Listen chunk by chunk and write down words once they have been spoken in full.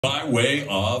by way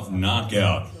of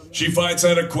knockout. She fights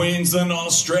out of Queensland,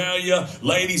 Australia.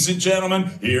 Ladies and gentlemen,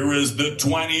 here is the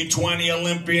 2020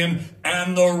 Olympian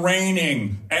and the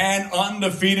reigning and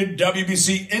undefeated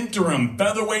WBC interim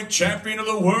featherweight champion of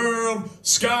the world,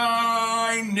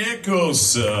 Skye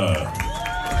Nicolson.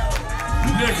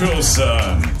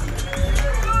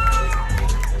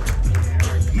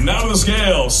 Now to the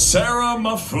scale, Sarah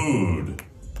Mahfoud.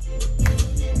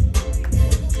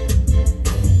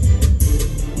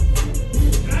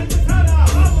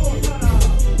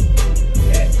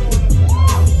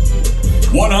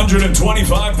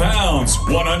 125 pounds.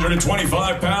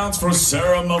 125 pounds for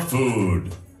Sarah Mahfoud.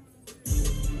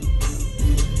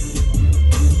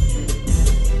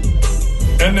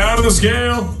 And now to the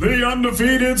scale, the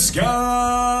undefeated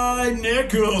Skye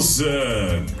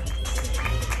Nicolson.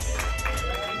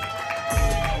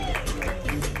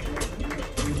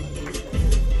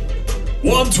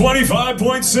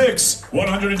 125.6.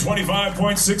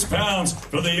 125.6 pounds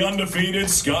for the undefeated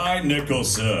Skye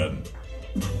Nicolson.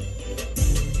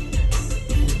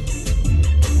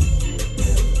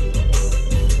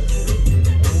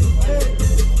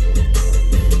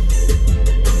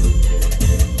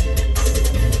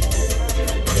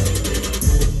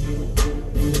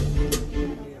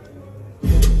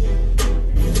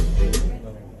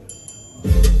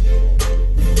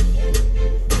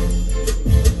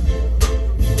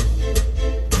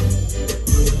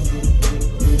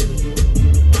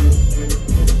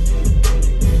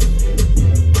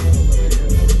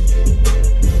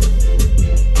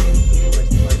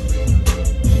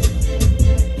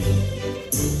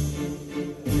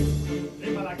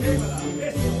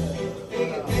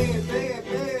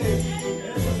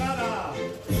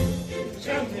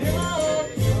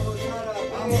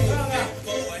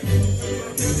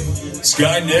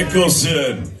 Skye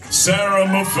Nicolson, Sarah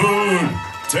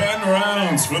Mahfoud, 10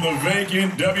 rounds for the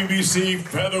vacant WBC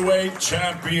Featherweight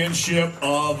Championship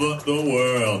of the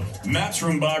World.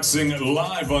 Matchroom Boxing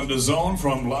live on DAZN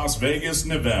from Las Vegas,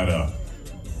 Nevada.